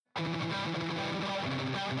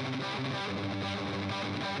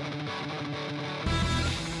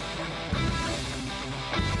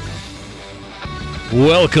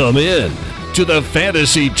Welcome in to the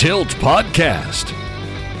Fantasy Tilt Podcast.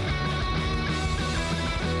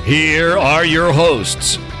 Here are your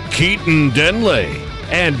hosts, Keaton Denley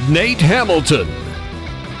and Nate Hamilton.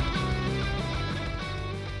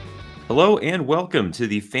 Hello and welcome to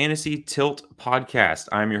the Fantasy Tilt Podcast.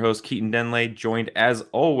 I'm your host, Keaton Denley, joined as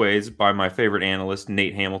always by my favorite analyst,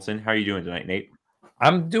 Nate Hamilton. How are you doing tonight, Nate?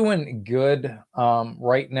 I'm doing good.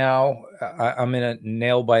 Right now, I'm in a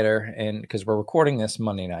nail biter, and because we're recording this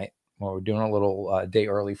Monday night, well, we're doing a little day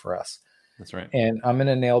early for us. That's right. And I'm in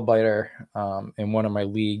a nail biter in one of my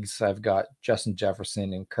leagues. I've got Justin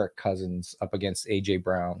Jefferson and Kirk Cousins up against AJ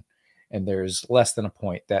Brown, and there's less than a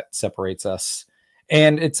point that separates us.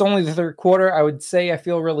 And it's only the third quarter. I would say I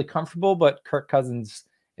feel really comfortable, but Kirk Cousins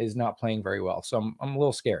is not playing very well, so I'm a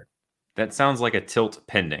little scared. That sounds like a tilt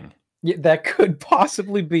pending. Yeah, that could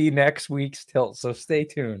possibly be next week's tilt, so stay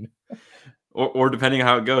tuned. Or depending on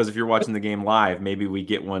how it goes, if you're watching the game live, maybe we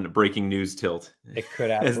get one breaking news tilt. It could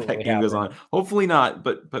absolutely as that game goes on. Hopefully not,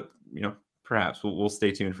 but you know, perhaps we'll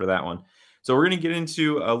stay tuned for that one. So we're going to get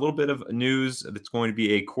into a little bit of news that's going to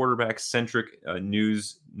be a quarterback-centric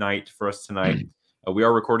news night for us tonight. We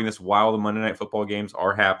are recording this while the Monday Night Football games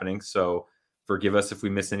are happening, so forgive us if we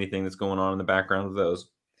miss anything that's going on in the background of those.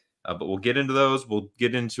 But we'll get into those. We'll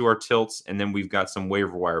get into our tilts, and then we've got some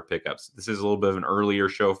waiver wire pickups. This is a little bit of an earlier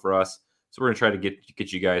show for us, so we're going to try to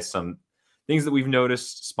get you guys some things that we've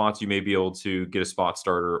noticed, spots you may be able to get a spot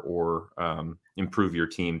starter or improve your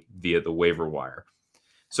team via the waiver wire.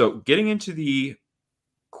 So getting into the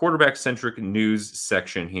quarterback-centric news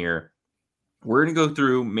section here, we're going to go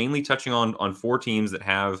through mainly touching on four teams that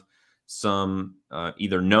have some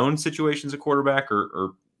either known situations at quarterback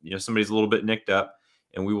or you know somebody's a little bit nicked up.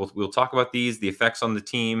 And we'll talk about these, the effects on the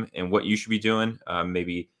team, and what you should be doing,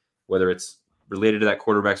 maybe whether it's related to that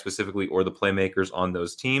quarterback specifically or the playmakers on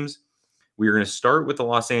those teams. We are going to start with the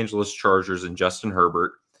Los Angeles Chargers and Justin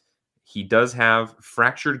Herbert. He does have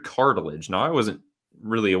fractured cartilage. Now, I wasn't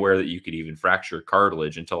really aware that you could even fracture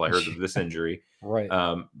cartilage until I heard of this injury. Right.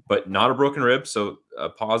 But not a broken rib, so a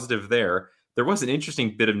positive there. There was an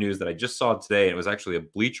interesting bit of news that I just saw today, and it was actually a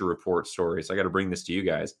Bleacher Report story, so I got to bring this to you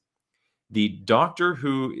guys. The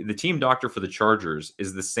team doctor for the Chargers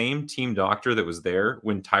is the same team doctor that was there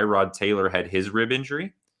when Tyrod Taylor had his rib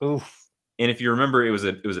injury. Oof. And if you remember, it was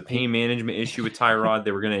a pain management issue with Tyrod.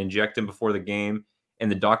 They were going to inject him before the game, and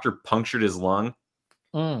the doctor punctured his lung.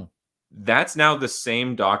 That's now the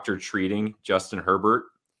same doctor treating Justin Herbert,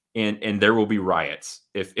 and there will be riots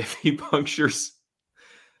if he punctures.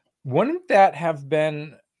 Wouldn't that have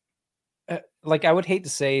been like, I would hate to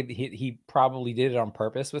say he probably did it on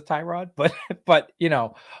purpose with Tyrod, but you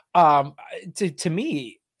know, to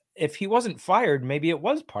me, if he wasn't fired, maybe it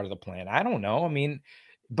was part of the plan. I don't know. I mean,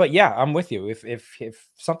 but yeah, I'm with you. If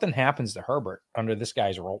something happens to Herbert under this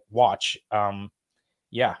guy's watch,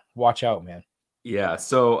 yeah, watch out, man. Yeah.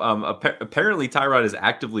 So apparently Tyrod is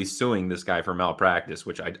actively suing this guy for malpractice,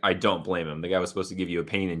 which I don't blame him. The guy was supposed to give you a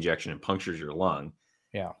pain injection and punctures your lung.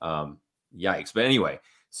 Yeah. Yikes. But anyway.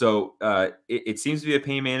 So it seems to be a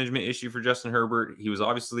pain management issue for Justin Herbert. He was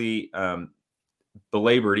obviously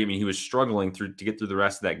belabored. I mean, he was struggling to get through the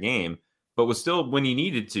rest of that game, but was still, when he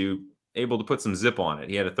needed to, able to put some zip on it.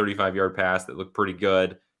 He had a 35-yard pass that looked pretty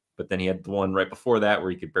good, but then he had the one right before that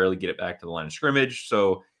where he could barely get it back to the line of scrimmage.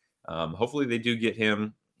 So hopefully they do get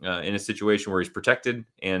him in a situation where he's protected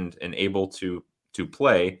and able to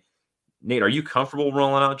play. Nate, are you comfortable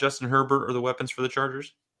rolling out Justin Herbert or the weapons for the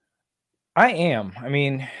Chargers? I am. I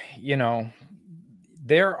mean, you know,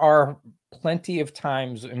 there are plenty of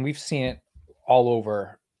times, and we've seen it all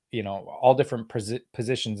over, you know, all different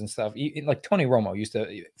positions and stuff. Like Tony Romo used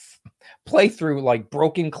to play through like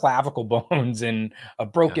broken clavicle bones and a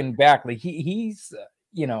broken back. Like he's,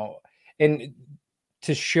 you know, and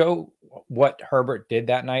to show what Herbert did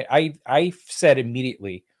that night, I said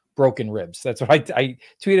immediately broken ribs. That's what I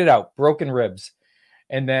tweeted out, broken ribs.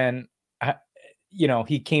 And then you know,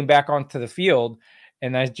 he came back onto the field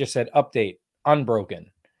and I just said, update,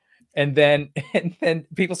 unbroken. And then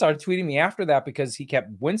people started tweeting me after that because he kept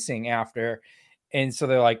wincing after. And so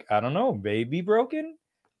they're like, I don't know, maybe broken.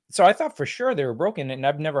 So I thought for sure they were broken, and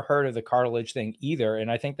I've never heard of the cartilage thing either.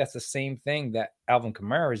 And I think that's the same thing that Alvin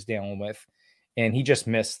Kamara is dealing with. And he just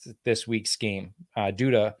missed this week's game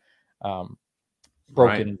due to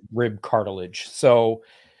broken rib cartilage. So,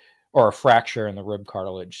 or a fracture in the rib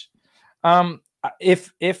cartilage.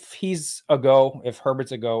 If he's a go, if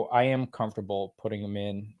Herbert's a go, I am comfortable putting him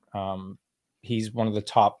in. He's one of the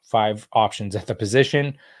top 5 options at the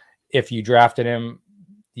position. if you drafted him,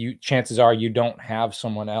 chances are you don't have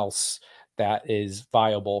someone else that is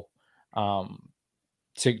viable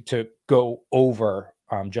to go over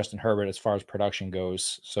Justin Herbert as far as production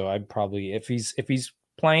goes. So I'd probably, if he's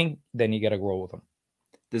playing, then you got to roll with him.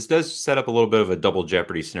 This does set up a little bit of a double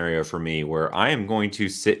jeopardy scenario for me, where I am going to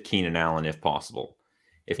sit Keenan Allen if possible.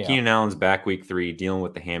 If Keenan Allen's back week 3 dealing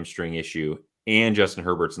with the hamstring issue and Justin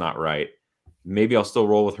Herbert's not right, maybe I'll still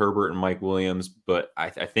roll with Herbert and Mike Williams, but I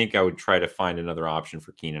think I would try to find another option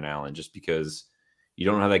for Keenan Allen, just because you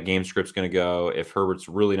don't know how that game script's going to go. If Herbert's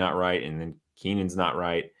really not right and then Keenan's not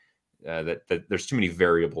right, that there's too many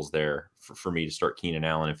variables there for me to start Keenan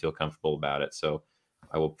Allen and feel comfortable about it. So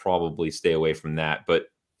I will probably stay away from that. But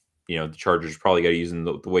the Chargers probably got to use them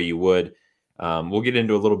the way you would. We'll get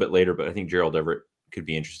into a little bit later, but I think Gerald Everett could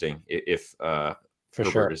be interesting if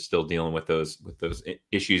Herbert is still dealing with those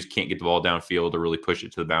issues, can't get the ball downfield or really push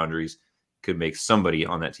it to the boundaries. Could make somebody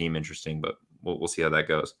on that team interesting, but we'll see how that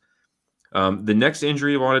goes. The next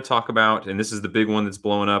injury I want to talk about, and this is the big one that's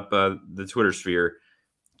blowing up the Twitter sphere,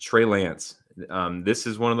 Trey Lance. This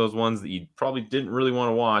is one of those ones that you probably didn't really want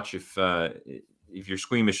to watch if you're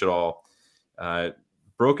squeamish at all.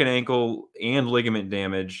 Broken ankle and ligament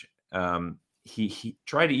damage. He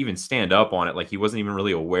tried to even stand up on it, like he wasn't even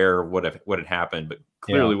really aware of what had happened, but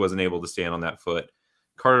clearly wasn't able to stand on that foot.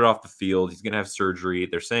 Carted off the field. He's going to have surgery.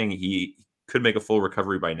 They're saying he could make a full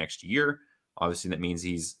recovery by next year. Obviously, that means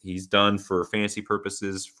he's done for fantasy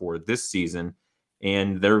purposes for this season,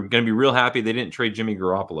 and they're going to be real happy they didn't trade Jimmy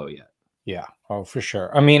Garoppolo yet. Yeah, oh, for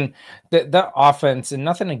sure. I mean, the offense, and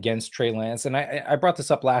nothing against Trey Lance, and I brought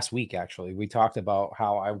this up last week, actually. We talked about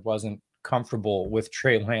how I wasn't comfortable with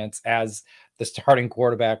Trey Lance as the starting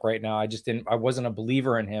quarterback right now. I wasn't a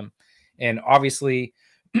believer in him. And obviously,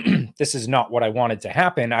 this is not what I wanted to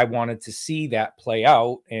happen. I wanted to see that play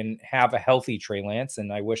out and have a healthy Trey Lance,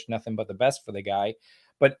 and I wish nothing but the best for the guy.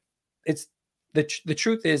 But it's the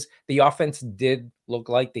truth is the offense did look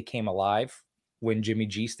like they came alive when Jimmy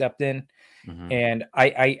G stepped in. Mm-hmm. And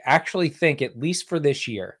I actually think, at least for this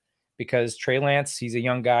year, because Trey Lance, he's a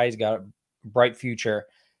young guy, he's got a bright future.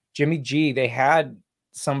 Jimmy G, they had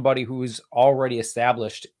somebody who's already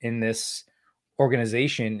established in this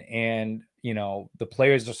organization, and the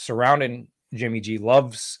players surrounding Jimmy G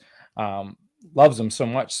loves him so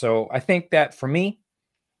much. So I think that for me,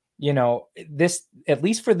 this, at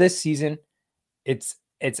least for this season, it's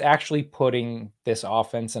actually putting this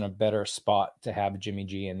offense in a better spot to have Jimmy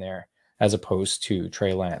G in there as opposed to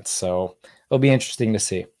Trey Lance. So it'll be interesting to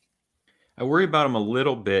see. I worry about him a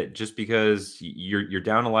little bit just because you're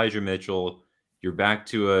down Elijah Mitchell. You're back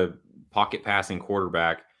to a pocket passing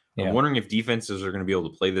quarterback. Yeah. I'm wondering if defenses are going to be able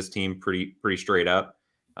to play this team pretty straight up.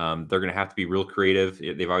 They're going to have to be real creative.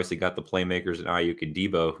 They've obviously got the playmakers in Ayuk and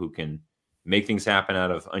Debo who can make things happen out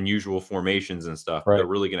of unusual formations and stuff. Right. They're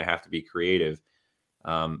really going to have to be creative.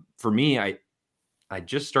 For me, I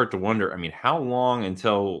just start to wonder, how long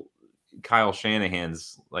until Kyle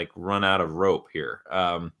Shanahan's run out of rope here?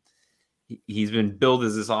 He's been billed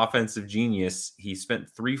as this offensive genius. He spent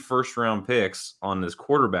 3 first-round picks on this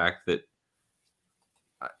quarterback that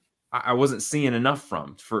I wasn't seeing enough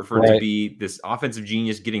from for it to be this offensive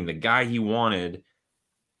genius getting the guy he wanted.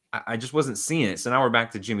 I just wasn't seeing it. So now we're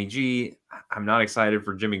back to Jimmy G. I'm not excited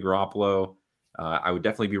for Jimmy Garoppolo. I would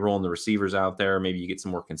definitely be rolling the receivers out there. Maybe you get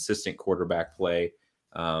some more consistent quarterback play.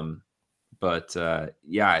 But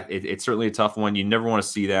it's certainly a tough one. You never want to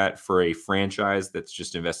see that for a franchise that's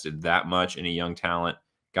just invested that much in a young talent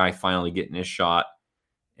guy finally getting his shot,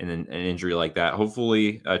 and then an injury like that.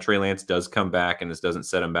 Hopefully Trey Lance does come back and this doesn't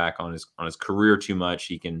set him back on his career too much.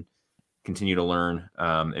 He can continue to learn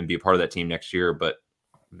and be a part of that team next year. But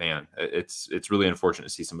man, it's really unfortunate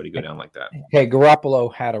to see somebody go down like that. Hey,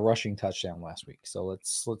 Garoppolo had a rushing touchdown last week, so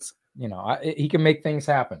let's he can make things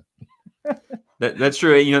happen. That's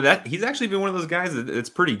true. That he's actually been one of those guys that's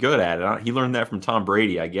pretty good at it. He learned that from Tom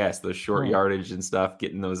Brady, I guess, those short yardage and stuff,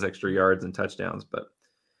 getting those extra yards and touchdowns. But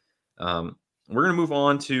we're going to move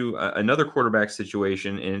on to another quarterback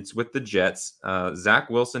situation, and it's with the Jets. Zach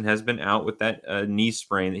Wilson has been out with that knee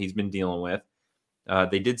sprain that he's been dealing with.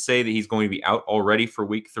 They did say that he's going to be out already for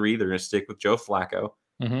week 3. They're going to stick with Joe Flacco.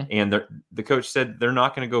 Mm-hmm. And the coach said they're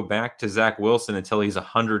not going to go back to Zach Wilson until he's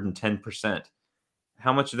 110%.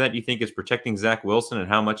 How much of that do you think is protecting Zach Wilson, and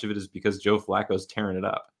how much of it is because Joe Flacco's tearing it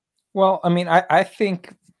up? Well, I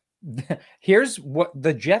think here's what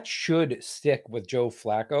the Jets should stick with Joe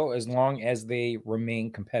Flacco as long as they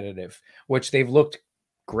remain competitive, which they've looked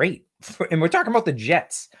great. And we're talking about the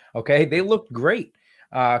Jets. Okay. They looked great.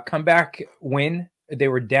 Comeback win. They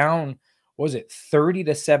were down, what was it,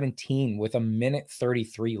 30-17 with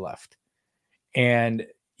 1:33 left. And,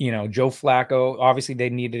 Joe Flacco, obviously they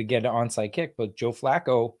needed to get an onside kick, but Joe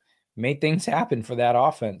Flacco made things happen for that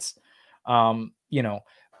offense.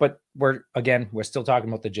 But we're still talking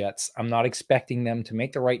about the Jets. I'm not expecting them to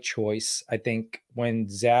make the right choice. I think when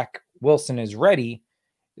Zach Wilson is ready,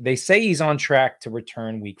 they say he's on track to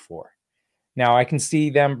return week 4. Now I can see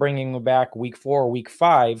them bringing him back week 4 or week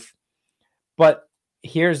 5, but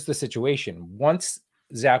here's the situation. Once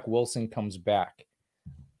Zach Wilson comes back,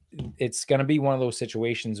 it's going to be one of those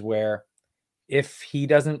situations where if he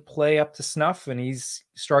doesn't play up to snuff and he's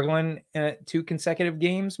struggling in 2 consecutive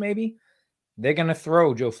games, maybe they're going to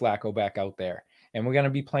throw Joe Flacco back out there, and we're going to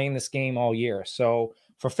be playing this game all year. So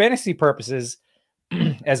for fantasy purposes,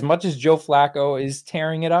 as much as Joe Flacco is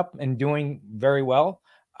tearing it up and doing very well,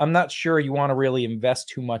 I'm not sure you want to really invest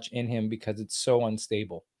too much in him because it's so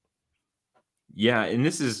unstable. Yeah, and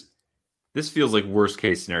this feels like worst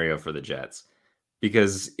case scenario for the Jets,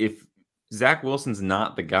 because if Zach Wilson's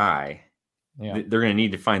not the guy, they're going to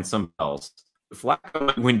need to find somebody else. Flacco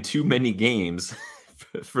might win too many games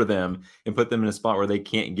for them and put them in a spot where they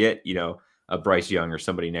can't get, a Bryce Young or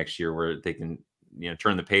somebody next year where they can,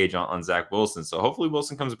 turn the page on Zach Wilson. So hopefully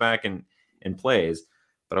Wilson comes back and plays.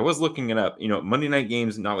 But I was looking it up, Monday night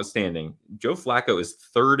games notwithstanding, Joe Flacco is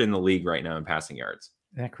 3rd in the league right now in passing yards.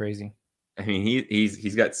 Isn't that crazy? I mean,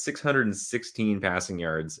 he's got 616 passing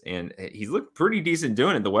yards, and he's looked pretty decent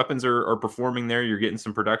doing it. The weapons are performing there. You're getting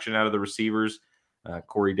some production out of the receivers,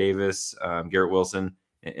 Corey Davis, Garrett Wilson,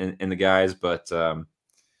 and the guys. But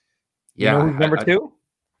yeah, who's number 2?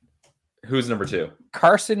 Who's number 2?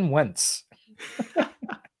 Carson Wentz.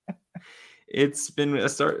 It's been one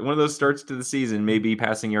of those starts to the season. Maybe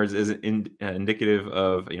passing yards isn't indicative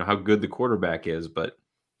of how good the quarterback is, but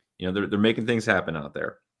they're making things happen out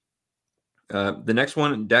there. The next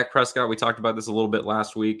one, Dak Prescott. We talked about this a little bit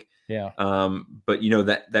last week. Yeah. But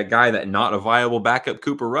that guy, that not a viable backup,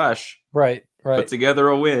 Cooper Rush, right, put together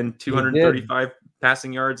a win, 235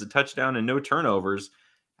 passing yards, a touchdown, and no turnovers.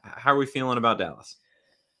 How are we feeling about Dallas?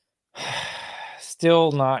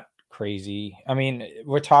 Still not crazy. I mean,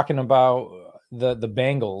 we're talking about the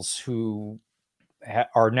Bengals, who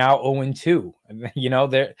are now 0-2.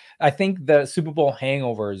 I think the Super Bowl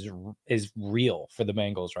hangover is real for the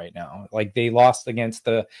Bengals right now. Like, they lost against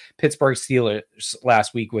the Pittsburgh Steelers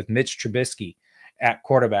last week with Mitch Trubisky at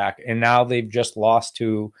quarterback, and now they've just lost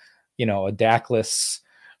to a Dakless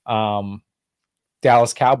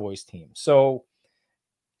Dallas Cowboys team. So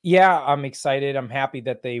yeah, I'm excited. I'm happy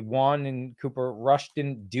that they won, and Cooper Rush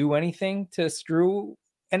didn't do anything to screw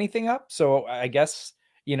anything up. So I guess,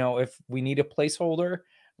 if we need a placeholder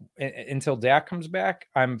until Dak comes back,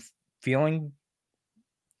 I'm feeling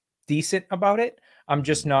decent about it. I'm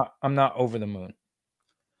not over the moon.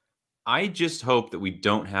 I just hope that we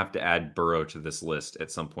don't have to add Burrow to this list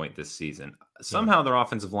at some point this season. Somehow their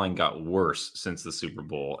offensive line got worse since the Super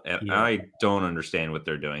Bowl, and I don't understand what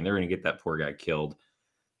they're doing. They're going to get that poor guy killed,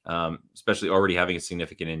 especially already having a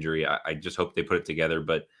significant injury. I just hope they put it together.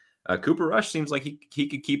 But Cooper Rush seems like he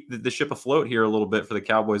could keep the ship afloat here a little bit for the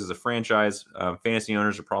Cowboys as a franchise. Fantasy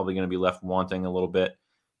owners are probably going to be left wanting a little bit,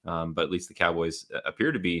 but at least the Cowboys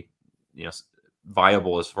appear to be,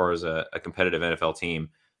 viable as far as a competitive NFL team.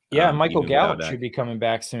 Yeah, Michael Gallup should be coming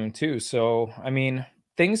back soon too. So, I mean,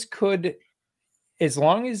 things could, as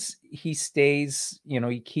long as he stays,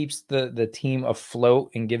 he keeps the team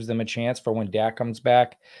afloat and gives them a chance for when Dak comes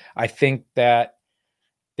back, I think that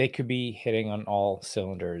they could be hitting on all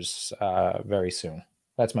cylinders very soon.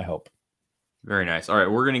 That's my hope. Very nice. All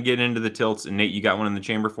right, we're going to get into the tilts. And Nate, you got one in the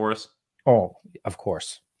chamber for us? Oh, of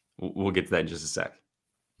course. We'll get to that in just a sec.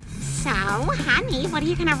 So, honey, what are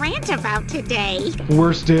you going to rant about today?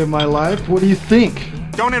 Worst day of my life? What do you think?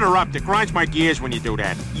 Don't interrupt. It grinds my gears when you do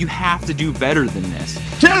that. You have to do better than this.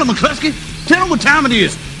 Tell him, McCluskey. Tell him what time it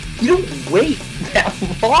is. You don't wait that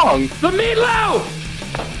long. The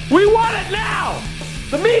meatloaf! We want it now!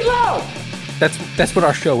 The meatloaf! That's what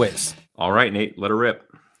our show is. All right, Nate, let her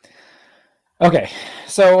rip. Okay,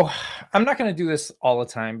 so I'm not going to do this all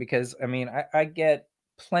the time because, I mean, I get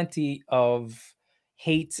plenty of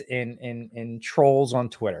hate and trolls on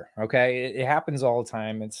Twitter. Okay, it happens all the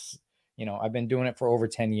time. It's, I've been doing it for over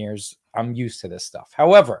 10 years. I'm used to this stuff.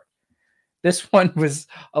 However, this one was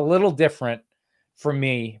a little different for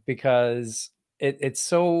me because it's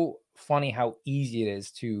so funny how easy it is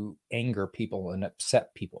to anger people and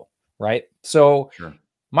upset people, right? So sure.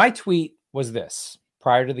 My tweet was this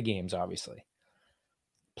prior to the games, obviously.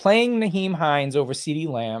 Playing Naheem Hines over CeeDee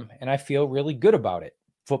Lamb, and I feel really good about it.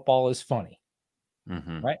 Football is funny.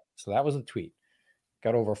 Mm-hmm. Right? So that was a tweet.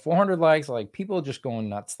 Got over 400 likes, like people just going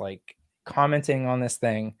nuts, like commenting on this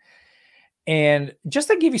thing. And just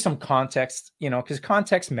to give you some context, because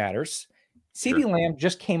context matters, CeeDee Lamb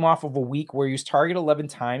just came off of a week where he was targeted 11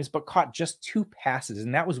 times, but caught just 2 passes.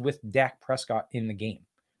 And that was with Dak Prescott in the game,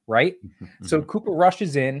 right? So Cooper Rush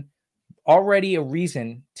is in, already a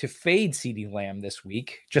reason to fade CeeDee Lamb this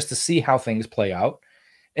week, just to see how things play out.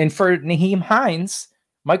 And for Nyheim Hines,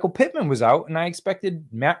 Michael Pittman was out, and I expected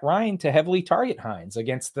Matt Ryan to heavily target Hines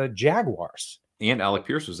against the Jaguars. And Alec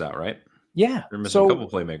Pierce was out, right? Yeah. They're missing a couple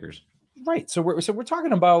playmakers. Right. So we're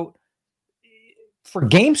talking about, for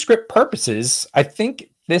game script purposes, I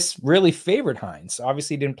think this really favored Hines.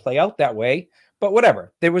 Obviously didn't play out that way, but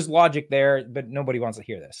whatever. There was logic there, but nobody wants to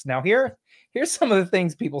hear this. Now here's some of the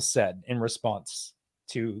things people said in response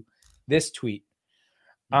to this tweet.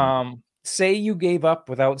 Say you gave up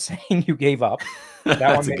without saying you gave up.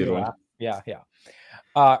 That one made me laugh. Yeah.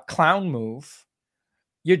 Clown move.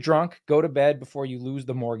 You're drunk. Go to bed before you lose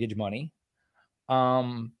the mortgage money.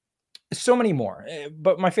 So many more.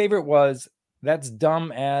 But my favorite was, that's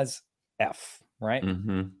dumb as F, right?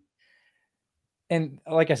 And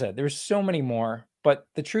like I said, there's so many more. But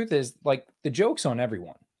the truth is, like, the joke's on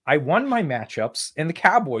everyone. I won my matchups and the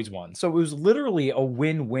Cowboys won. So it was literally a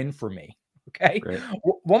win-win for me. Okay. Right.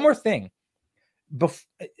 One more thing.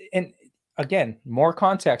 And again, more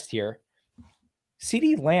context here.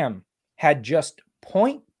 CeeDee Lamb had just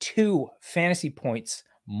 0.2 fantasy points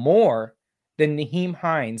more than Nyheim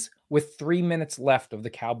Hines with 3 minutes left of the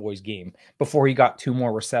Cowboys game before he got 2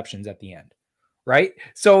 more receptions at the end. Right.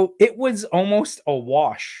 So it was almost a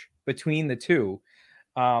wash between the two,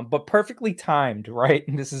 but perfectly timed. Right.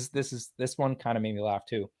 And this one kind of made me laugh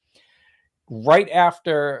too. Right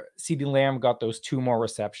after CeeDee Lamb got those 2 more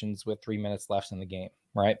receptions with 3 minutes left in the game,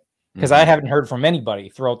 right? Because I haven't heard from anybody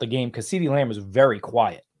throughout the game, because CeeDee Lamb was very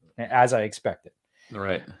quiet, as I expected. All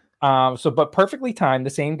right. But perfectly timed. The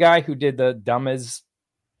same guy who did the dumb as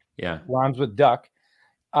rhymes with duck,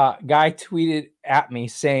 guy tweeted at me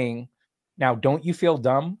saying, "Now, don't you feel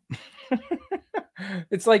dumb?"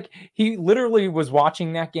 It's like he literally was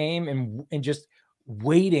watching that game and just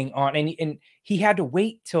waiting on, and he had to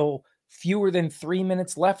wait till fewer than 3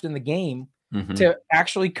 minutes left in the game to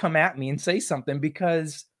actually come at me and say something,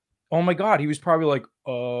 because, oh my God, he was probably like,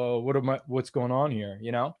 what's going on here?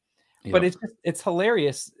 But it's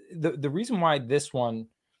hilarious. The reason why this one,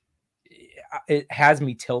 it has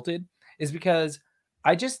me tilted, is because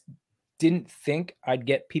I just didn't think I'd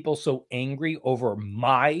get people so angry over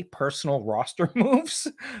my personal roster moves.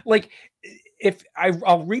 Like, if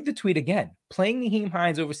I'll read the tweet again, playing Nyheim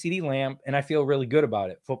Hines over CeeDee Lamb, and I feel really good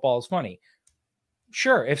about it. Football is funny.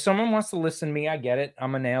 Sure, if someone wants to listen to me, I get it.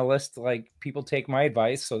 I'm an analyst. Like, people take my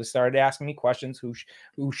advice, so they started asking me questions.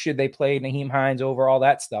 Who should they play Nyheim Hines over? All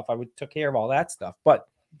that stuff. I took care of all that stuff. But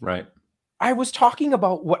I was talking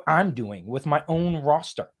about what I'm doing with my own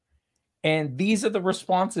roster. And these are the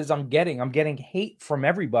responses I'm getting. I'm getting hate from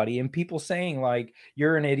everybody, and people saying, like,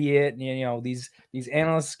 you're an idiot. And, these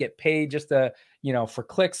analysts get paid just to, for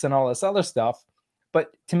clicks and all this other stuff.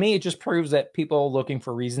 But to me, it just proves that people are looking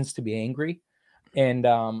for reasons to be angry. And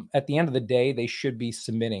at the end of the day, they should be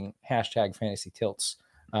submitting #FantasyTilts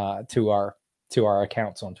to our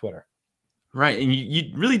accounts on Twitter. Right. And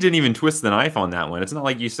you really didn't even twist the knife on that one. It's not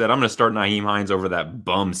like you said, I'm going to start Nyheim Hines over that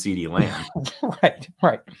bum CeeDee Lamb.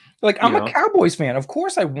 Right. Like, I'm a Cowboys fan. Of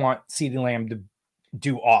course I want CeeDee Lamb to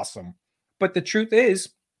do awesome. But the truth is,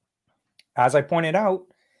 as I pointed out,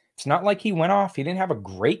 it's not like he went off. He didn't have a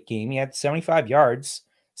great game. He had 75 yards,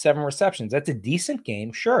 7 receptions. That's a decent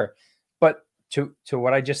game, sure. But to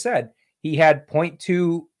what I just said, he had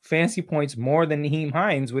 0.2 fantasy points more than Nyheim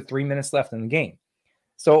Hines with 3 minutes left in the game.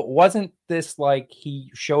 So it wasn't this like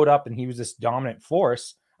he showed up and he was this dominant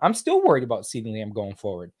force. I'm still worried about CeeDee Lamb going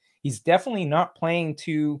forward. He's definitely not playing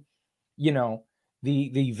to,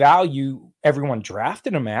 the value everyone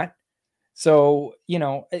drafted him at. So,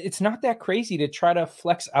 it's not that crazy to try to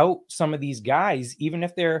flex out some of these guys, even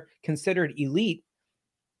if they're considered elite,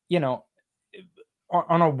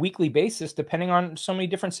 on a weekly basis, depending on so many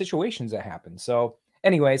different situations that happen. So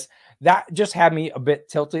anyways, that just had me a bit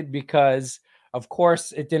tilted, because of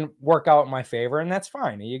course it didn't work out in my favor, and that's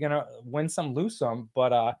fine. You're going to win some, lose some,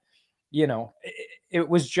 but it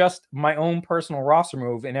was just my own personal roster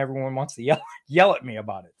move, and everyone wants to yell at me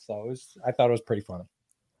about it. So I thought it was pretty funny.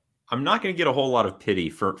 I'm not going to get a whole lot of pity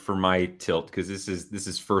for my tilt, because this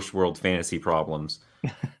is first world fantasy problems.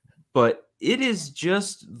 But it is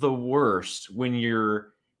just the worst when you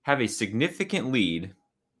have a significant lead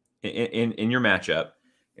in your matchup.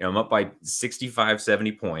 I'm up by 65,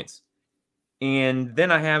 70 points. And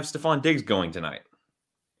then I have Stephon Diggs going tonight.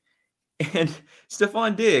 And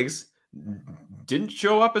Stephon Diggs didn't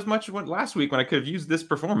show up as much last week when I could have used this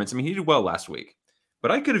performance. I mean, he did well last week,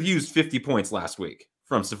 but I could have used 50 points last week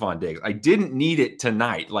from Stephon Diggs. I didn't need it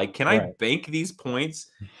tonight. Like, can I bank these points?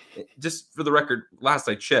 Just for the record, last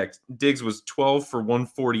I checked, Diggs was 12 for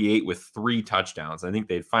 148 with 3 touchdowns. I think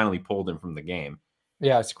they finally pulled him from the game.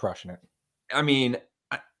 Yeah, it's crushing it. I mean,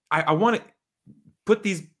 I want to put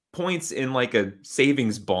these points in like a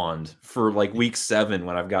savings bond for like week 7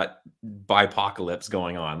 when I've got bipocalypse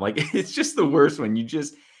going on. Like, it's just the worst when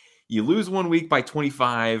you lose one week by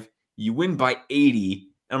 25, you win by 80,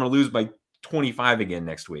 and I'm going to lose by 25 again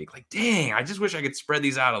next week. Like, dang, I just wish I could spread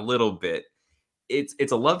these out a little bit.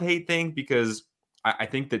 It's a love-hate thing because I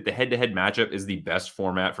think that the head-to-head matchup is the best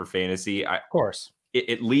format for fantasy. Of course.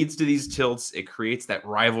 It leads to these tilts. It creates that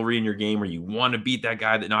rivalry in your game where you want to beat that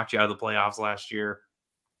guy that knocked you out of the playoffs last year.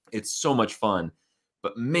 It's so much fun.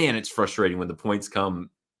 But, man, it's frustrating when the points come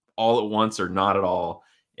all at once or not at all.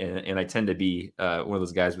 And I tend to be one of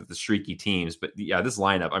those guys with the streaky teams. But, yeah, this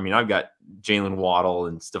lineup, I mean, I've got Jalen Waddle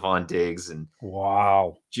and Stephon Diggs. And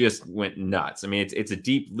wow, just went nuts. I mean, it's a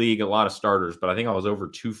deep league, a lot of starters, but I think I was over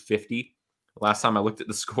 250 last time I looked at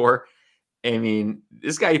the score. I mean,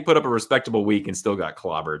 this guy put up a respectable week and still got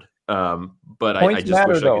clobbered. But points I just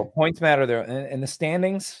matter, wish though. Points matter, though. In the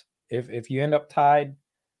standings, if you end up tied,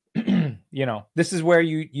 you know, this is where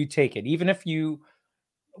you take it. Even if you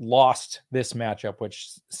lost this matchup, which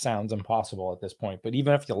sounds impossible at this point, but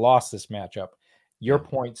even if you lost this matchup, your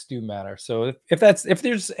points do matter. So if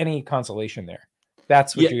there's any consolation there,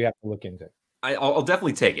 that's what you have to look into. I'll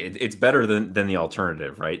definitely take it. It's better than the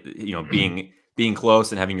alternative, right? You know, being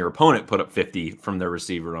close and having your opponent put up 50 from their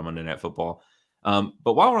receiver on Monday Night Football.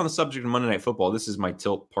 But while we're on the subject of Monday Night Football, this is my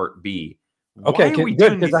tilt part B. Okay,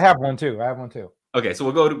 good, because I have one too. Okay, so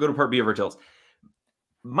we'll go to part B of our tilts.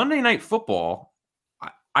 Monday Night Football,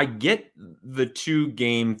 I get the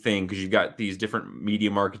 2-game thing because you've got these different media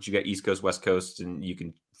markets. You got East Coast, West Coast, and you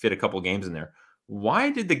can fit a couple games in there. Why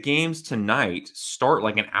did the games tonight start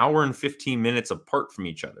like an hour and 15 minutes apart from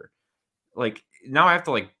each other? Like, now I have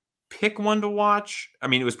to like pick one to watch. I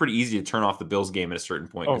mean, it was pretty easy to turn off the Bills game at a certain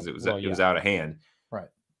point because it was out of hand. Right.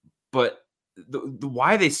 But the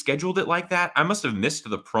why they scheduled it like that, I must have missed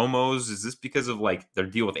the promos. Is this because of like their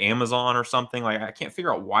deal with Amazon or something? Like, I can't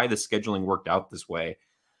figure out why the scheduling worked out this way.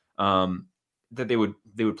 That they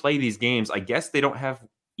would play these games. I guess they don't have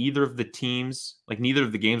either of the teams, like neither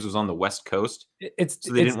of the games was on the West Coast.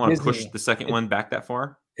 So they didn't want to push the second one back that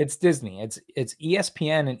far. It's Disney. It's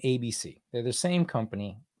ESPN and ABC. They're the same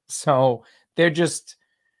company. So they're just,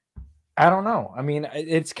 I don't know. I mean,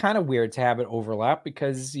 it's kind of weird to have it overlap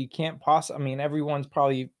because you can't possibly, I mean, everyone's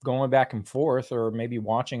probably going back and forth or maybe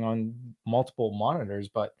watching on multiple monitors,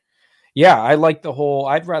 but yeah, I like the whole,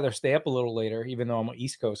 I'd rather stay up a little later, even though I'm an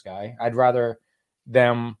East Coast guy. I'd rather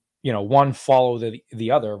them, you know, one follow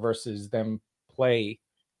the other versus them play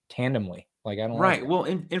tandemly. Like, I don't right. Well,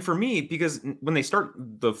 and for me, because when they start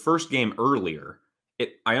the first game earlier,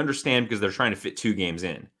 I understand because they're trying to fit 2 games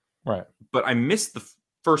in. Right. But I missed the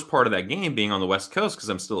first part of that game being on the West Coast because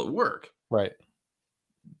I'm still at work. Right.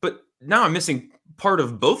 But now I'm missing part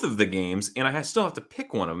of both of the games, and I still have to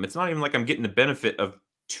pick one of them. It's not even like I'm getting the benefit of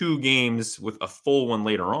 2 games with a full one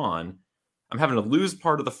later on. I'm having to lose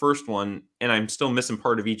part of the first one, and I'm still missing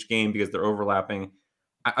part of each game because they're overlapping.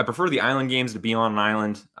 I prefer the island games to be on an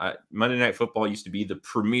island. Monday Night Football used to be the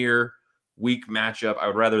premier week matchup. I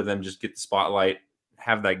would rather them just get the spotlight,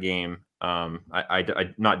 have that game. I'm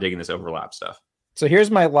not digging this overlap stuff. So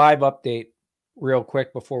here's my live update real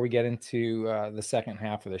quick before we get into the second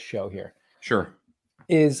half of the show here. Sure.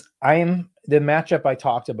 The matchup I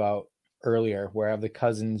talked about earlier where I have the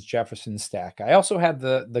Cousins Jefferson stack. I also had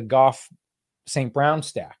the Goff St. Brown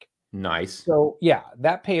stack. Nice. So yeah,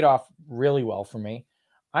 that paid off really well for me.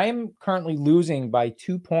 I am currently losing by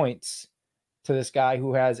 2 points to this guy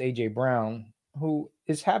who has AJ Brown, who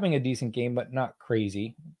is having a decent game, but not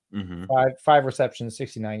crazy. Mm-hmm. Five receptions,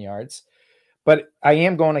 69 yards. But I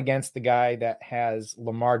am going against the guy that has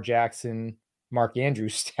Lamar Jackson, Mark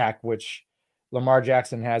Andrews stack, which Lamar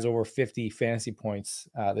Jackson has over 50 fantasy points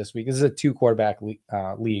this week. This is a 2-quarterback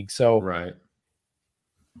league. So right.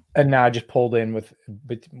 And now I just pulled in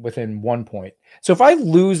within 1 point. So if I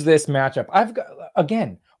lose this matchup,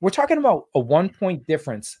 we're talking about a 1 point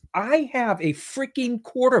difference. I have a freaking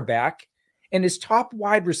quarterback and his top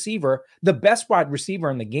wide receiver, the best wide receiver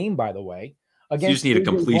in the game, by the way. So you just need a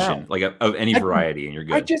completion, like of any variety, and you're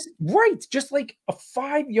good. Just like a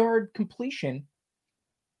 5-yard completion,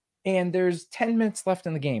 and there's 10 minutes left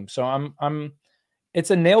in the game. So it's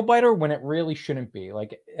a nail biter when it really shouldn't be.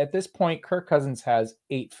 Like at this point, Kirk Cousins has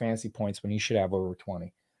 8 fantasy points when he should have over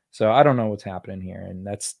 20. So I don't know what's happening here, and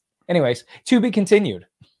Anyways, to be continued.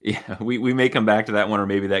 Yeah, we may come back to that one, or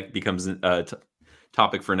maybe that becomes a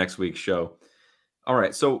topic for next week's show. All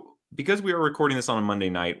right, so because we are recording this on a Monday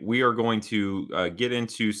night, we are going to get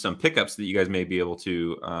into some pickups that you guys may be able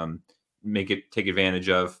to take advantage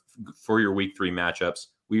of for your week 3 matchups.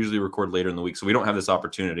 We usually record later in the week, so we don't have this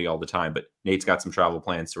opportunity all the time, but Nate's got some travel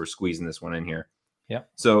plans, so we're squeezing this one in here. Yeah.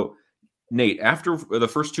 So, Nate, after the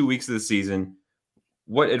first 2 weeks of the season,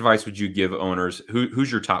 what advice would you give owners?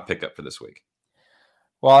 Who's your top pickup for this week?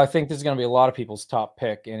 Well, I think this is going to be a lot of people's top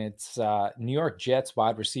pick, and it's New York Jets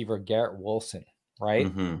wide receiver Garrett Wilson, right?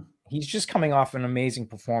 Mm-hmm. He's just coming off an amazing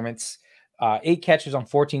performance. 8 catches on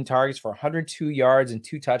 14 targets for 102 yards and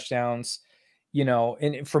 2 touchdowns. You know,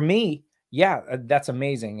 and for me, yeah, that's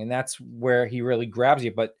amazing. And that's where he really grabs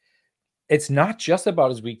you. But it's not just about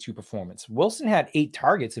his week 2 performance. Wilson had 8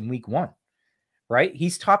 targets in week 1, right?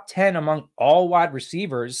 He's top 10 among all wide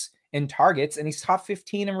receivers in targets, and he's top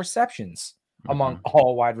 15 in receptions among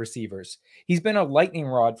all wide receivers. He's been a lightning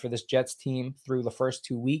rod for this Jets team through the first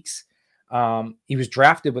 2 weeks. He was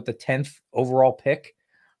drafted with the 10th overall pick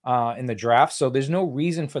in the draft. So there's no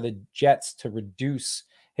reason for the Jets to reduce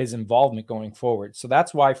his involvement going forward. So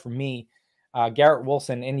that's why for me, Garrett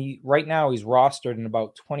Wilson, and right now he's rostered in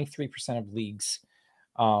about 23% of leagues.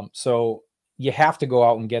 So you have to go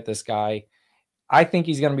out and get this guy. I think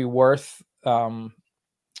he's going to be worth the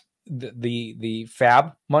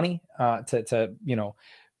fab money to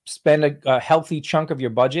spend a healthy chunk of your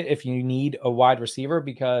budget if you need a wide receiver,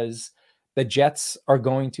 because the Jets are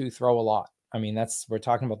going to throw a lot. I mean, we're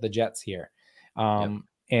talking about the Jets here. And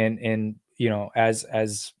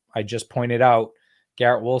as I just pointed out,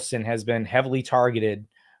 Garrett Wilson has been heavily targeted,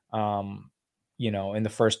 in the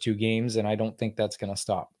first 2 games. And I don't think that's going to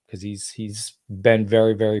stop, because he's been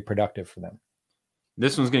very, very productive for them.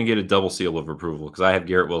 This one's going to get a double seal of approval because I have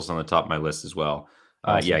Garrett Wilson on the top of my list as well.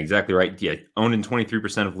 Awesome. Yeah, exactly right. Yeah, owned in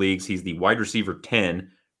 23% of leagues. He's the wide receiver 10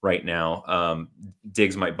 right now.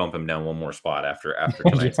 Diggs might bump him down one more spot after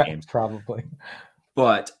tonight's games. Probably.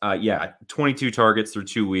 But 22 targets through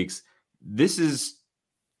 2 weeks. This is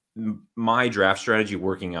my draft strategy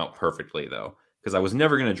working out perfectly, though, because I was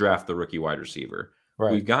never going to draft the rookie wide receiver.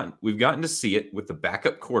 Right. We've gotten to see it with the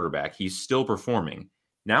backup quarterback. He's still performing.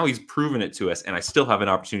 Now he's proven it to us, and I still have an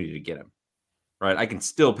opportunity to get him. Right? I can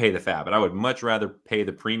still pay the fab, but I would much rather pay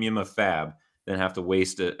the premium of fab than have to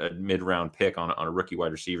waste a mid-round pick on a rookie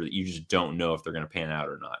wide receiver that you just don't know if they're going to pan out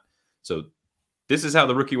or not. So this is how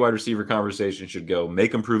the rookie wide receiver conversation should go.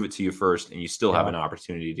 Make them prove it to you first, and you still have an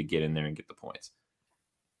opportunity to get in there and get the points.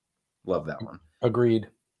 Love that one. Agreed.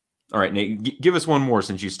 All right, Nate, give us one more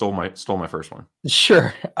since you stole my first one.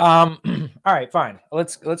 Sure. All right, fine.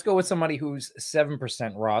 Let's go with somebody who's 7%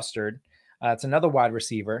 rostered. It's another wide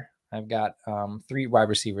receiver. I've got 3 wide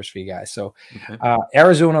receivers for you guys. So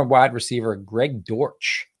Arizona wide receiver Greg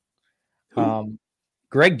Dortch.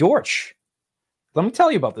 Greg Dortch. Let me tell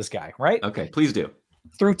you about this guy, right? Okay, please do.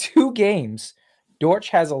 Through 2 games, Dortch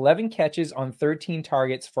has 11 catches on 13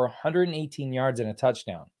 targets for 118 yards and a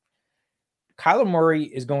touchdown. Kyler Murray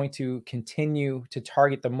is going to continue to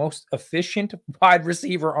target the most efficient wide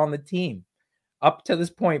receiver on the team. Up to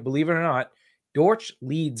this point, believe it or not, Dortch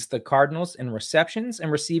leads the Cardinals in receptions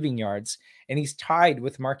and receiving yards, and he's tied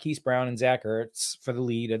with Marquise Brown and Zach Ertz for the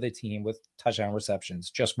lead of the team with touchdown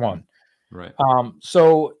receptions, just 1. Right.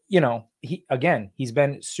 So, he's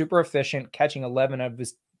been super efficient, catching 11 of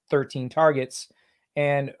his 13 targets.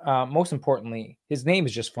 And most importantly, his name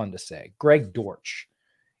is just fun to say, Greg Dortch.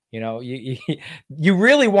 You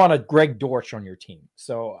really want a Greg Dortch on your team.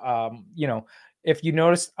 So, if you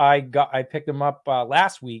noticed, I picked him up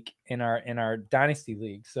last week in our dynasty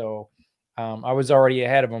league. So I was already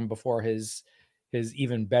ahead of him before his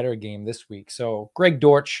even better game this week. So Greg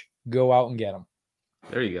Dortch, go out and get him.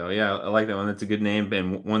 There you go. Yeah, I like that one. That's a good name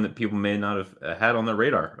and one that people may not have had on their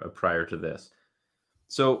radar prior to this.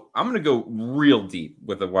 So I'm going to go real deep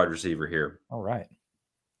with a wide receiver here. All right.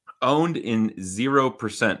 Owned in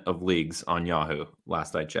 0% of leagues on Yahoo,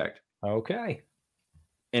 last I checked. Okay.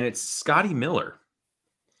 And it's Scotty Miller.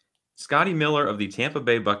 Scotty Miller of the Tampa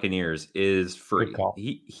Bay Buccaneers is free.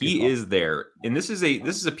 He is there. And this is a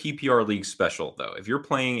PPR league special, though. If you're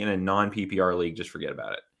playing in a non-PPR league, just forget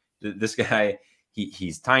about it. This guy,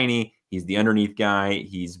 he's tiny. He's the underneath guy.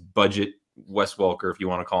 He's budget Wes Welker, if you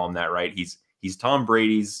want to call him that, right? He's Tom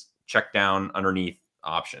Brady's check down underneath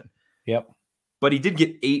option. Yep. But he did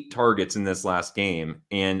get 8 targets in this last game.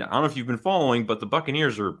 And I don't know if you've been following, but the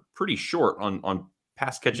Buccaneers are pretty short on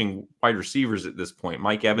pass catching wide receivers at this point.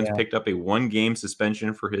 Mike Evans picked up a 1-game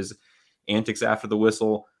suspension for his antics after the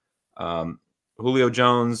whistle. Julio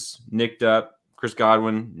Jones nicked up. Chris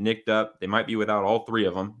Godwin nicked up. They might be without all three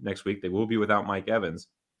of them next week. They will be without Mike Evans.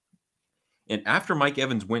 And after Mike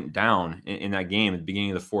Evans went down in that game at the beginning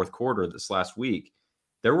of the fourth quarter this last week,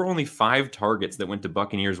 there were only 5 targets that went to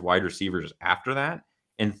Buccaneers wide receivers after that,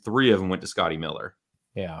 and 3 of them went to Scotty Miller.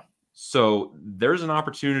 Yeah. So there's an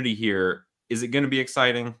opportunity here. Is it going to be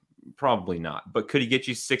exciting? Probably not. But could he get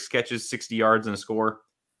you 6 catches, 60 yards, and a score?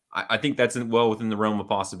 I think that's well within the realm of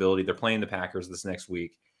possibility. They're playing the Packers this next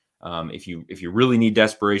week. If you really need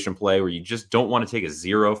desperation play where you just don't want to take a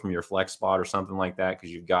 0 from your flex spot or something like that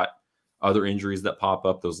because you've got other injuries that pop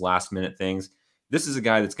up, those last minute things, this is a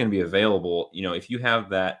guy that's going to be available. If you have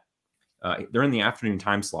that, they're in the afternoon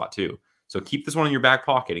time slot too. So keep this one in your back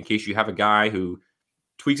pocket in case you have a guy who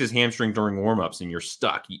tweaks his hamstring during warmups and you're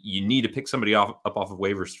stuck. You need to pick somebody up off of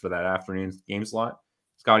waivers for that afternoon game slot.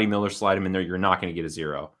 Scotty Miller, slide him in there. You're not going to get a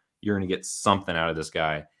 0. You're going to get something out of this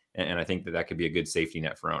guy. And I think that could be a good safety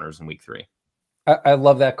net for owners in week 3. I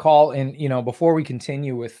love that call. And, before we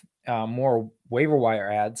continue with more waiver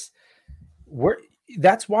wire ads,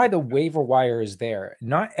 that's why the waiver wire is there.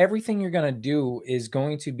 Not everything you're going to do is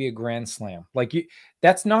going to be a grand slam.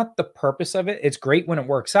 That's not the purpose of it. It's great when it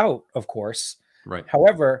works out, of course. Right.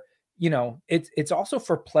 However, it's also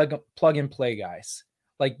for plug and play guys.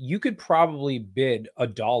 Like you could probably bid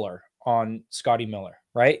 $1 on Scotty Miller,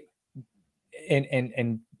 right?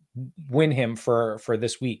 And win him for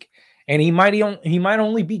this week. And he might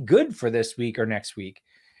only be good for this week or next week.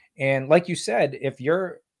 And like you said, if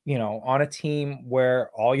you're on a team where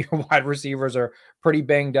all your wide receivers are pretty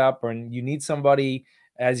banged up and you need somebody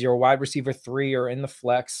as your wide receiver 3 or in the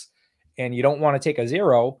flex and you don't want to take a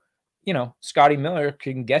 0, Scotty Miller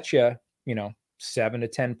can get you, 7 to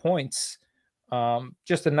 10 points.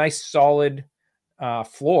 Just a nice solid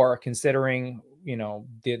floor considering,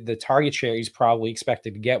 the target share he's probably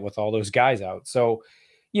expected to get with all those guys out. So,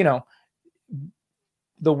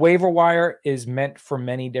 the waiver wire is meant for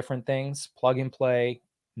many different things, plug and play,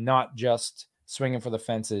 not just swinging for the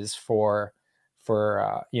fences for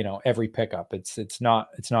every pickup. It's not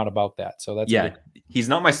about that. So that's he's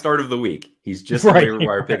not my start of the week. He's just right. a waiver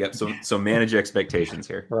wire pickup. So manage expectations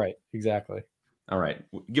here. Right. Exactly. All right.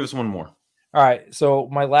 Give us one more. All right. So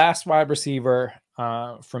my last wide receiver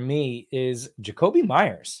for me is Jacoby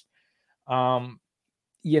Myers.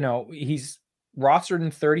 He's rostered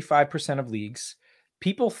in 35% of leagues.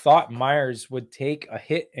 People thought Myers would take a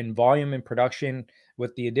hit in volume and production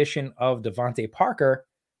with the addition of Devontae Parker.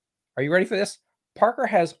 Are you ready for this? Parker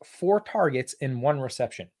has 4 targets and 1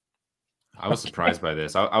 reception. I was surprised by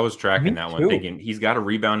this. I was tracking that one thinking he's got a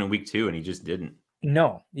rebound in week 2 and he just didn't.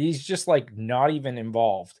 No, he's just not even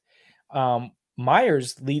involved.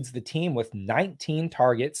 Myers leads the team with 19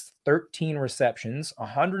 targets, 13 receptions,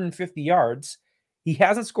 150 yards. He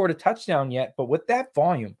hasn't scored a touchdown yet, but with that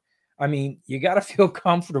volume, you got to feel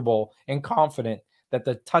comfortable and confident that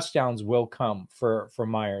the touchdowns will come for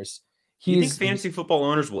Myers. Do you think fantasy football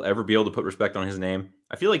owners will ever be able to put respect on his name?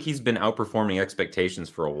 I feel like he's been outperforming expectations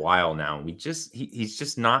for a while now. He's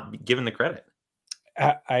just not given the credit.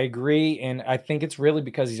 I agree, and I think it's really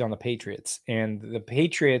because he's on the Patriots, and the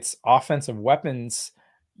Patriots' offensive weapons,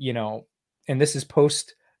 and this is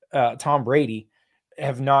post Tom Brady,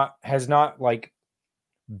 has not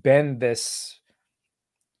been this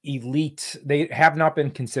elite. They have not been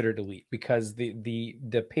considered elite because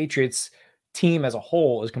the Patriots team as a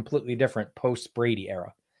whole is completely different post Brady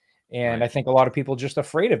era, and right. I think a lot of people are just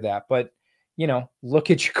afraid of that. But look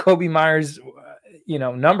at Jacoby Myers.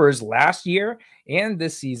 Numbers last year and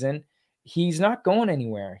this season, he's not going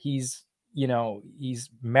anywhere. He's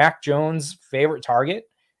Mac Jones' favorite target.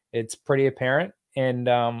 It's pretty apparent. And,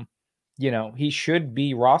 he should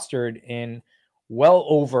be rostered in well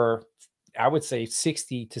over, I would say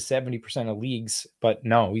 60 to 70% of leagues, but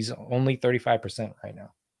no, he's only 35% right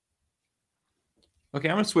now. Okay.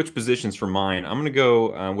 I'm going to switch positions for mine. I'm going to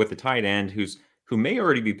go with the tight end who may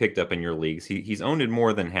already be picked up in your leagues. He's owned in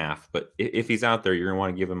more than half, but if he's out there, you're going to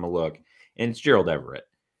want to give him a look. And it's Gerald Everett.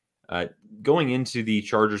 Going into the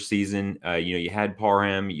Chargers season, you had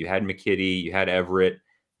Parham, you had McKitty, you had Everett,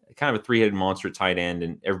 kind of a 3-headed monster at tight end,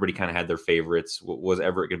 and everybody kind of had their favorites. Was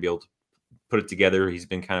Everett going to be able to put it together? He's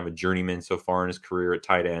been kind of a journeyman so far in his career at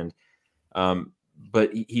tight end.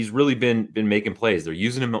 But he's really been making plays. They're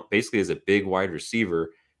using him basically as a big wide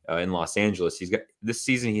receiver in Los Angeles. He's got this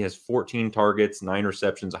season, he has 14 targets, 9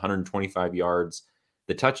 receptions, 125 yards.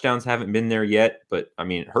 The touchdowns haven't been there yet, but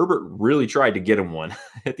Herbert really tried to get him one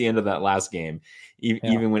at the end of that last game.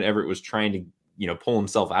 Even when Everett was trying to, pull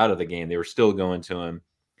himself out of the game, they were still going to him.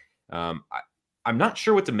 I'm not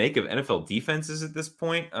sure what to make of NFL defenses at this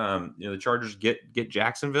point. The Chargers get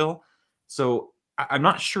Jacksonville. So I'm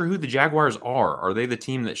not sure who the Jaguars are. Are they the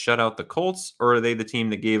team that shut out the Colts, or are they the team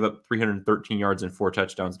that gave up 313 yards and 4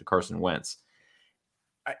 touchdowns to Carson Wentz?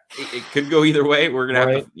 It could go either way. We're going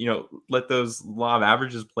to have to, let those law of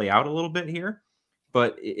averages play out a little bit here.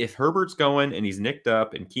 But if Herbert's going and he's nicked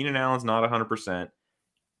up and Keenan Allen's not 100%,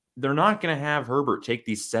 they're not going to have Herbert take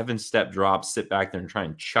these 7-step drops, sit back there and try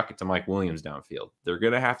and chuck it to Mike Williams downfield. They're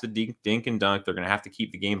going to have to dink and dunk. They're going to have to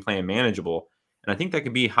keep the game plan manageable. And I think that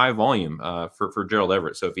could be high volume for Gerald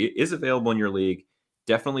Everett. So if he is available in your league,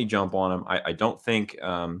 definitely jump on him. I don't think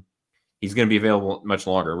he's going to be available much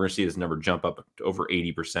longer. We're going to see this number jump up to over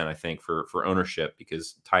 80%, I think, for ownership,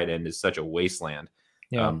 because tight end is such a wasteland.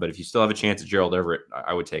 Yeah. But if you still have a chance at Gerald Everett,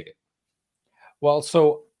 I would take it. Well,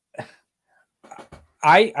 so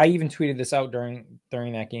I even tweeted this out during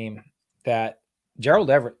that game that Gerald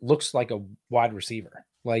Everett looks like a wide receiver.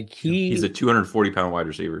 Like he's a 240-pound wide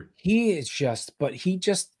receiver. He is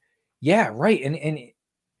yeah, right. And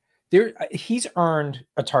there he's earned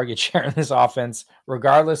a target share in this offense,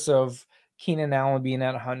 regardless of Keenan Allen being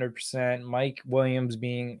at 100%, Mike Williams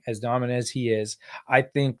being as dominant as he is. I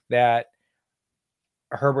think that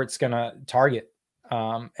Herbert's gonna target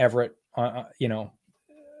Everett, a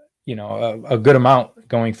good amount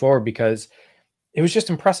going forward, because it was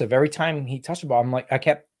just impressive. Every time he touched the ball, I'm like, I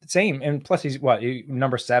kept saying, and plus he's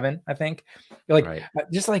number 7, I think. Like, right.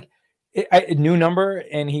 Just like a new number,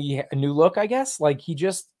 and a new look, I guess. Like he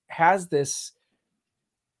just has this.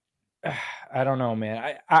 I don't know,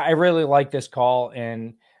 man. I really like this call,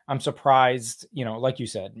 and I'm surprised. Like you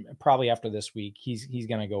said, probably after this week, he's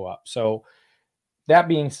gonna go up. So that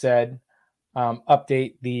being said,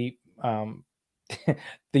 update the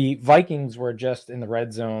the Vikings were just in the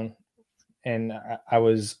red zone, and I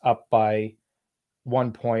was up by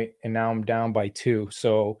 1 point, and now I'm down by 2.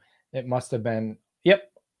 So it must have been,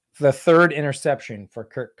 the third interception for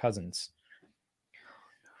Kirk Cousins.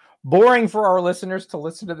 Boring for our listeners to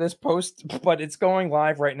listen to this post, but it's going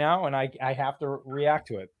live right now, and I have to react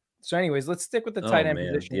to it. So anyways, let's stick with the tight end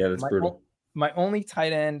position. Yeah, that's brutal. My only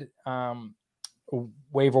tight end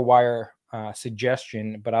waiver wire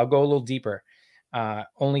suggestion, but I'll go a little deeper.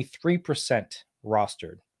 Only 3%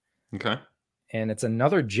 rostered. Okay. And it's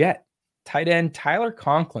another Jet. Tight end Tyler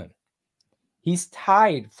Conklin. He's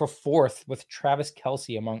tied for 4th with Travis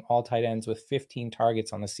Kelce among all tight ends with 15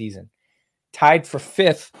 targets on the season. Tied for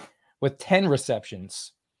 5th with 10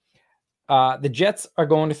 receptions. The Jets are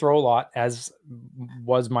going to throw a lot, as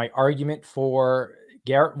was my argument for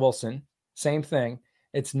Garrett Wilson. Same thing.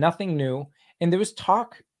 It's nothing new. And there was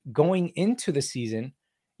talk going into the season,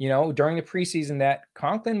 during the preseason, that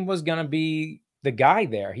Conklin was going to be the guy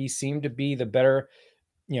there. He seemed to be the better,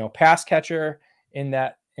 pass catcher in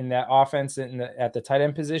that offense at the tight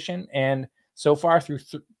end position. And so far through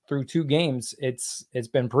 2 games, it's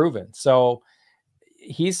been proven. So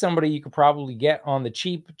he's somebody you could probably get on the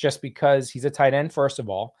cheap, just because he's a tight end, first of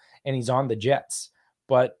all, and he's on the Jets.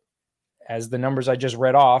 But as the numbers I just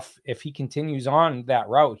read off, if he continues on that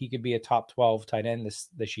route, he could be a top 12 tight end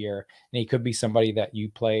this year, and he could be somebody that you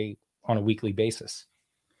play on a weekly basis.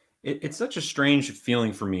 It's such a strange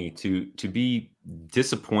feeling for me to be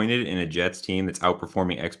disappointed in a Jets team that's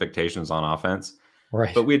outperforming expectations on offense.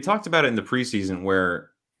 Right. But we had talked about it in the preseason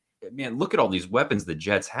where, man, look at all these weapons the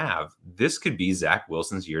Jets have. This could be Zach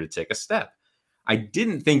Wilson's year to take a step. I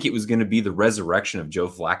didn't think it was going to be the resurrection of Joe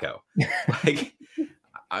Flacco.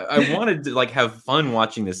 I wanted to have fun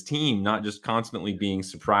watching this team, not just constantly being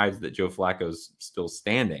surprised that Joe Flacco's still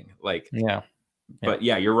standing. But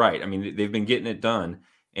you're right. I mean, they've been getting it done,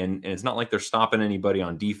 and it's not like they're stopping anybody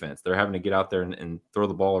on defense. They're having to get out there and throw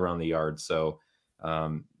the ball around the yard. So,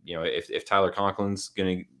 if Tyler Conklin's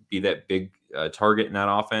going to be that big target in that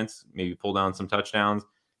offense, maybe pull down some touchdowns,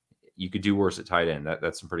 you could do worse at tight end.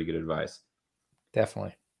 That's some pretty good advice.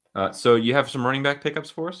 Definitely. So you have some running back pickups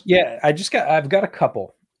for us? Yeah, I've got a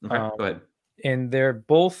couple. Okay, go ahead. And they're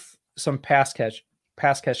both some pass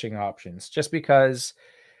catching options, just because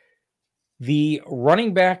the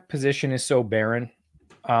running back position is so barren,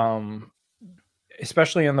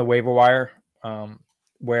 especially on the waiver wire,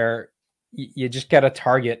 where you just got to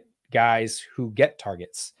target guys who get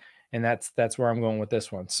targets. And that's where I'm going with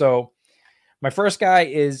this one. So my first guy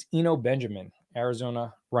is Eno Benjamin,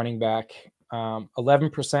 Arizona running back, 11%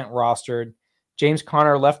 rostered. James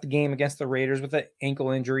Conner left the game against the Raiders with an ankle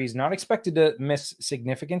injury. He's not expected to miss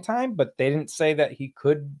significant time, but they didn't say that he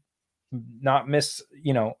could not miss,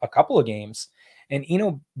 a couple of games. And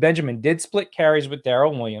Eno Benjamin did split carries with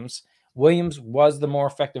Darrell Williams. Williams was the more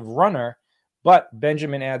effective runner, but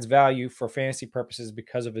Benjamin adds value for fantasy purposes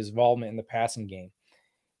because of his involvement in the passing game.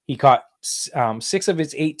 He caught 6 of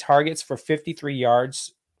his 8 targets for 53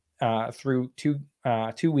 yards through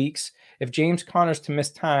 2 weeks. If James Conner's to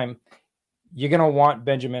miss time, you're going to want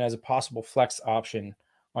Benjamin as a possible flex option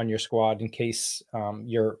on your squad in case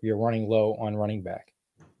you're running low on running back.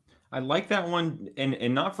 I like that one,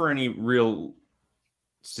 and not for any real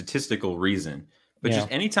statistical reason, but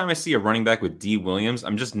just anytime I see a running back with D. Williams,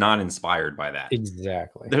 I'm just not inspired by that.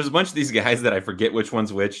 Exactly. There's a bunch of these guys that I forget which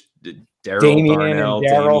one's which. Darryl, Darnell,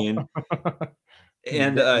 Damian.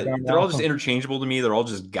 And they're all just interchangeable to me. They're all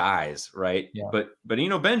just guys, right? Yeah. But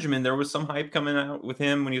Benjamin, there was some hype coming out with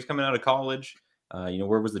him when he was coming out of college.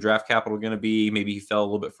 Where was the draft capital going to be? Maybe he fell a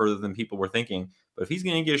little bit further than people were thinking. But if he's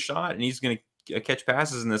going to get a shot and he's going to catch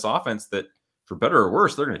passes in this offense that, for better or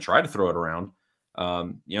worse, they're going to try to throw it around.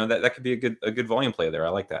 That could be a good volume play there. I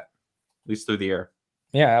like that, at least through the air.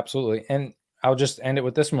 Yeah, absolutely. And I'll just end it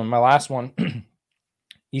with this one. My last one.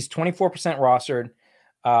 He's 24% rostered.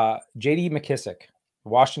 J.D. McKissick,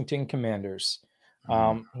 Washington Commanders.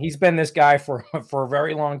 He's been this guy for a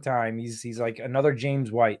very long time. He's like another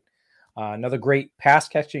James White, another great pass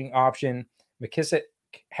catching option. McKissick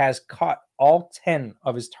has caught all 10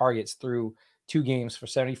 of his targets through 2 games for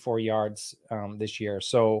 74 yards this year.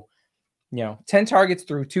 So, 10 targets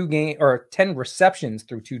through 2 games, or 10 receptions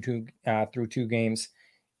through two games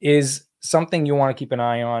is something you want to keep an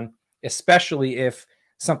eye on, especially if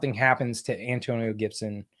something happens to Antonio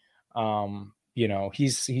Gibson.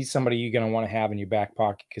 He's somebody you're going to want to have in your back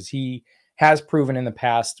pocket because he has proven in the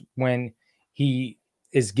past when he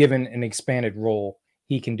is given an expanded role,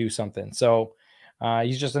 he can do something. So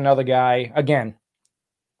he's just another guy. Again,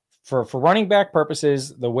 for running back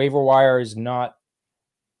purposes, the waiver wire is not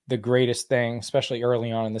the greatest thing, especially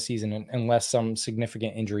early on in the season, unless some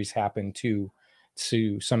significant injuries happen to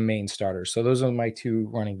some main starters. So those are my 2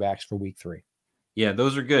 running backs for week 3. Yeah,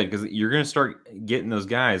 those are good because you're going to start getting those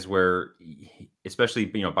guys where, especially,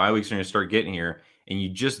 bye weeks are going to start getting here, and you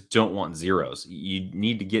just don't want zeros. You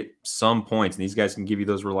need to get some points, and these guys can give you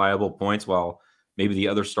those reliable points while maybe the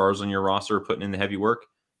other stars on your roster are putting in the heavy work.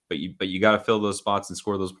 But you got to fill those spots and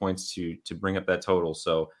score those points to bring up that total.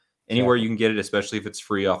 So anywhere you can get it, especially if it's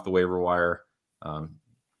free off the waiver wire,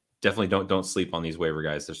 definitely don't sleep on these waiver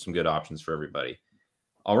guys. There's some good options for everybody.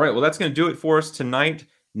 All right, well, that's going to do it for us tonight.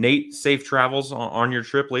 Nate, safe travels on your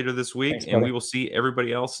trip later this week. Thanks, and we will see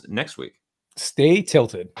everybody else next week. Stay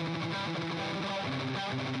tilted.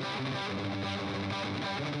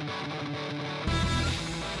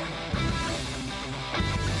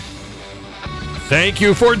 Thank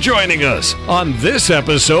you for joining us on this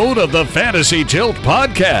episode of the Fantasy Tilt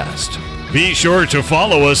Podcast. Be sure to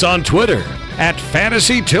follow us on Twitter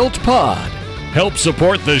 @FantasyTiltPod. Help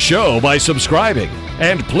support the show by subscribing,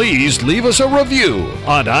 and please leave us a review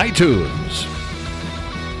on iTunes.